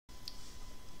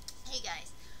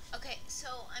Guys, okay,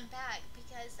 so I'm back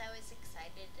because I was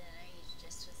excited and I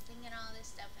just was thinking all this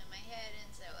stuff in my head,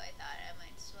 and so I thought I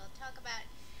might as well talk about it.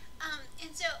 And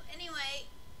so anyway,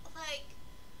 like,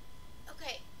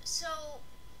 okay, so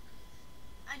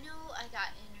I know I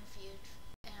got interviewed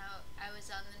and I was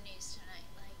on the news tonight,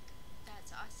 like, that's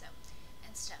awesome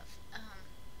and stuff.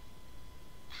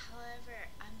 However,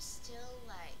 I'm still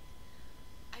like,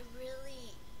 I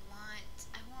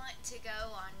want to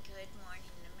go on Good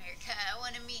Morning America. I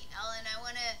want to meet Ellen. I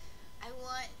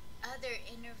want other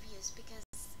interviews because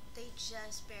they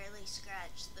just barely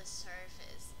scratch the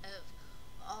surface of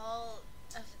all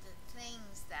of the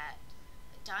things that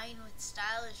Dying with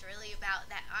Style is really about,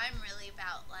 that I'm really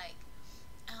about. Like,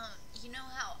 you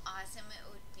know how awesome it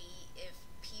would be if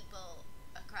people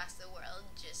across the world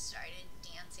just started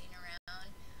dancing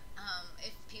around.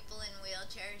 If people in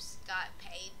wheelchairs got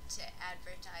paid to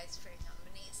advertise for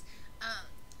companies.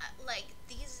 Like,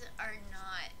 these are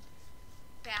not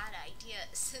bad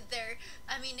ideas.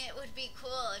 I mean, it would be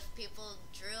cool if people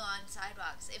drew on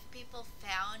sidewalks, if people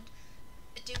found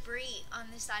debris on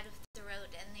the side of the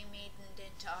road and they made it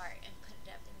into art and put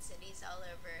it up in cities all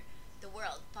over the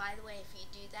world. By the way, if you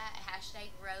do that,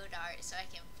 hashtag road art so I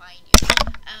can find you.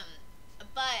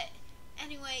 But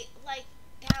anyway, like,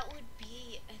 that would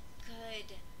be a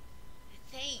good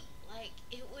thing. Like,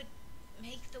 it would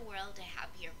make the world a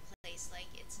happier place. Like,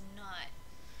 it's not.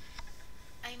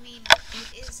 I mean,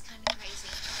 it is kind of crazy,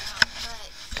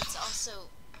 but it's also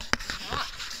not.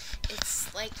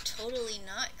 It's like totally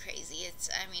not crazy.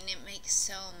 I mean, it makes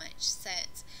so much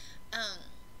sense. Um,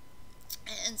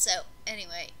 and so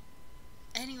anyway,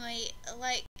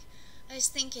 like, I was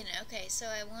thinking, okay, so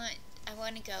I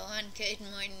want to go on Good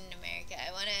Morning America.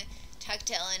 I want to talk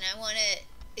to Ellen. I want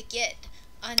to get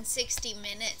on 60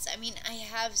 Minutes. I mean, I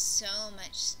have so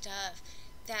much stuff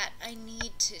that I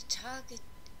need to talk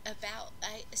about.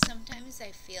 Sometimes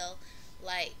I feel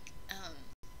like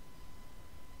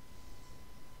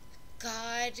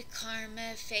God,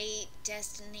 karma, fate,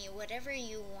 destiny, whatever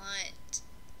you want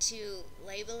to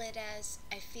label it as.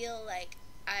 I feel like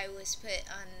I was put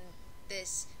on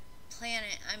this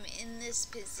planet. I'm in this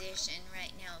position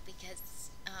right now because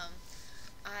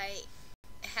I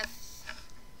have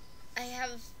I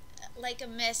have like a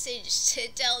message to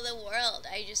tell the world.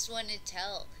 I just want to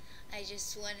tell. I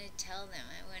just want to tell them.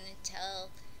 I want to tell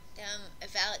them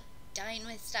about Dying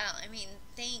with Style. I mean,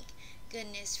 thank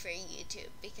goodness for YouTube,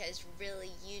 because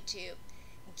really YouTube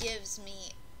gives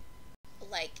me,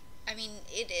 like, I mean,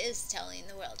 it is telling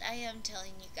the world. I am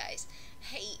telling you guys,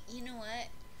 hey, you know what?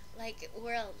 Like,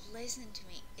 world, listen to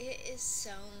me. It is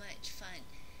so much fun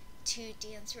to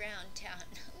dance around town.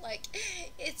 Like,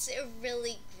 it's a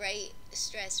really great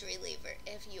stress reliever.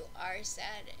 If you are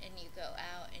sad and you go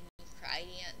out and you cry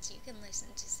dance, you can listen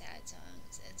to sad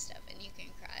songs and stuff and you can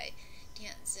cry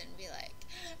dance and be like,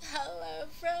 hello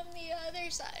from the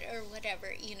other side, or whatever,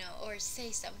 or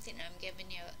say something. I'm giving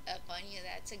you up on you.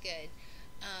 That's a good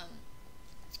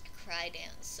cry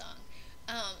dance song.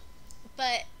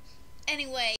 But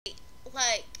anyway,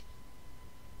 like,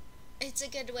 it's a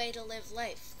good way to live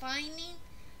life. Finding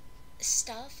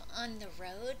stuff on the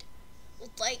road,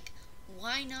 like,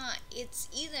 why not? It's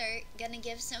either gonna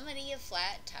give somebody a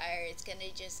flat tire, it's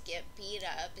gonna just get beat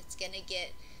up, it's gonna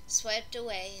get swept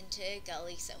away into a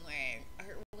gully somewhere,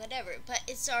 or whatever, but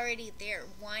it's already there.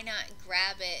 Why not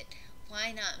grab it?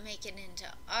 Why not make it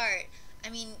into art? I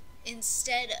mean,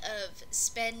 instead of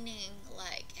spending,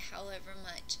 like, however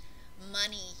much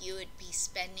money you would be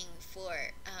spending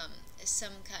for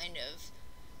some kind of,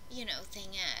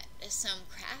 thing at some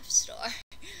craft store,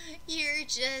 you're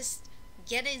just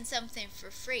getting something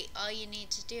for free. All you need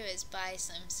to do is buy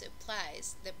some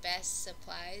supplies. The best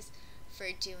supplies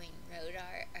for doing road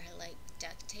art are like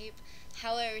duct tape.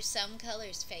 However, some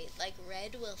colors fade. Like,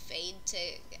 red will fade to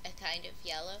a kind of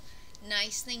yellow.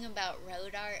 Nice thing about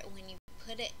road art, when you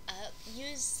put it up,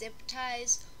 use zip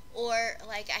ties, or,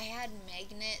 like, I had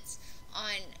magnets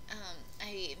on,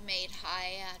 I made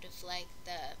high out of, like,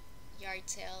 the yard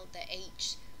sale, the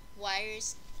H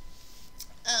wires.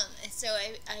 So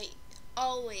I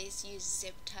always use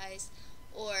zip ties,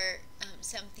 or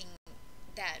something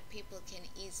that people can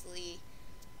easily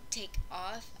take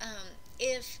off.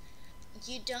 If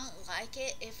you don't like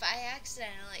it, if I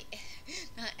accidentally,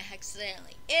 not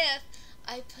accidentally, if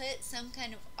I put some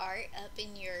kind of art up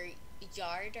in your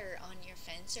yard or on your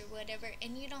fence or whatever,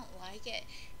 and you don't like it,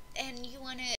 and you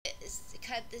want to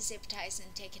cut the zip ties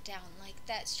and take it down, like,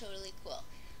 that's totally cool.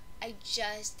 I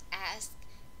just ask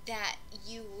that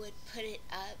you would put it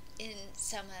up in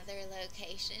some other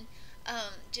location.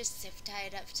 Just zip tie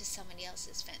it up to somebody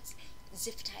else's fence.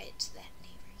 Zip tie it to that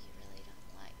neighbor you really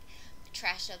don't like.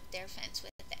 crash up their fence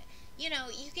with it. You know,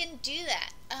 you can do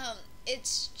that.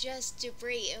 It's just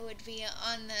debris. It would be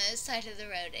on the side of the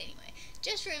road anyway.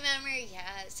 Just remember,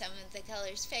 yeah, some of the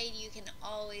colors fade. You can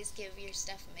always give your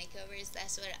stuff makeovers.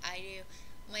 That's what I do.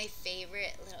 My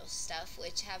favorite little stuff,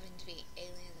 which happen to be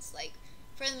aliens, like,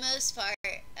 for the most part,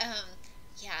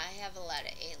 yeah, I have a lot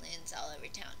of aliens all over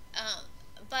town.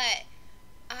 But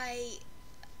I,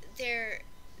 they're,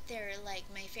 they're like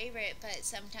my favorite, but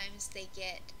sometimes they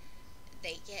get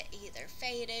either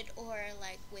faded or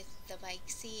like with the bike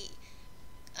seat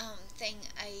thing.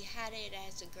 I had it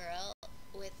as a girl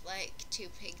with like two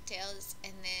pigtails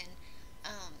and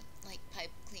then like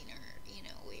pipe cleaner,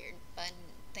 weird bun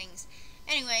things.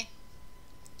 Anyway,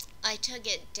 I took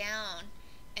it down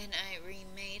and I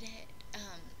remade it.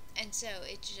 And so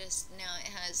it just now it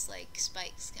has like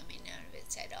spikes coming out of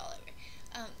its head all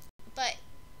over. But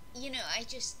I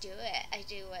just do it. I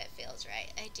do what feels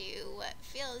right. I do what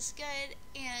feels good.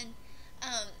 And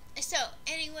so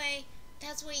anyway,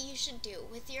 that's what you should do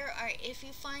with your art. If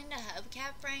you find a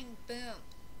hubcap frame, boom,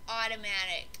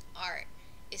 automatic art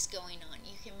is going on.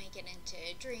 You can make it into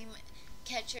a dream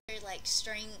catcher, like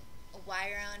string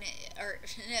wire on it, or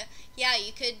yeah,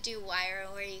 you could do wire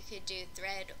or you could do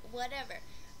thread, whatever.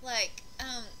 Like,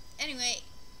 anyway,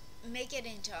 make it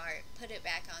into art, put it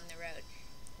back on the road.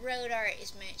 Road art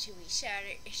is meant to be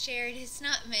shared. It's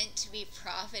not meant to be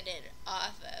profited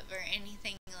off of or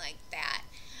anything like that.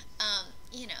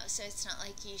 So it's not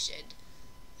like you should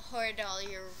hoard all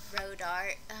your road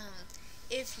art.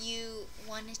 If you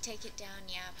want to take it down,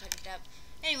 yeah, put it up.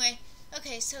 Anyway,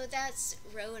 okay, so that's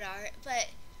road art, but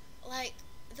like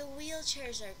the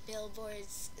wheelchairs or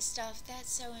billboards stuff,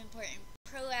 that's so important.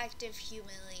 Proactive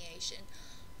humiliation,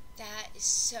 that is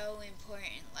so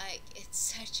important. Like, it's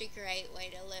such a great way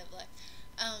to live life.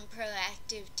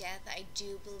 Proactive death, I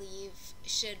do believe,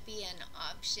 should be an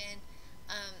option.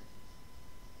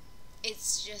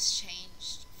 It's just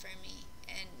changed for me,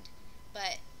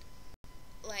 but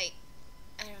like,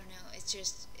 I don't know.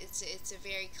 It's a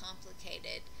very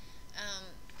complicated.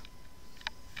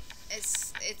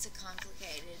 It's a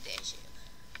complicated issue,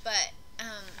 but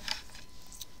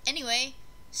anyway,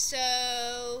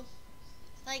 so.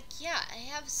 Like, yeah, I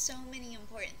have so many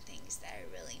important things that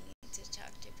I really need to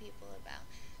talk to people about.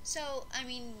 So, I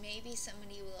mean, maybe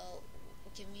somebody will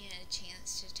give me a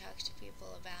chance to talk to people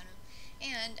about them.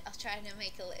 And I'll try to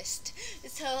make a list.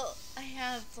 So, I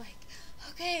have, like,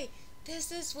 okay,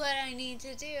 this is what I need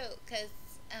to do. Because,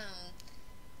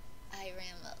 I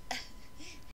ramble,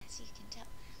 as you can tell.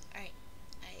 Alright,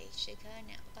 I should go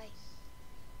now. Bye.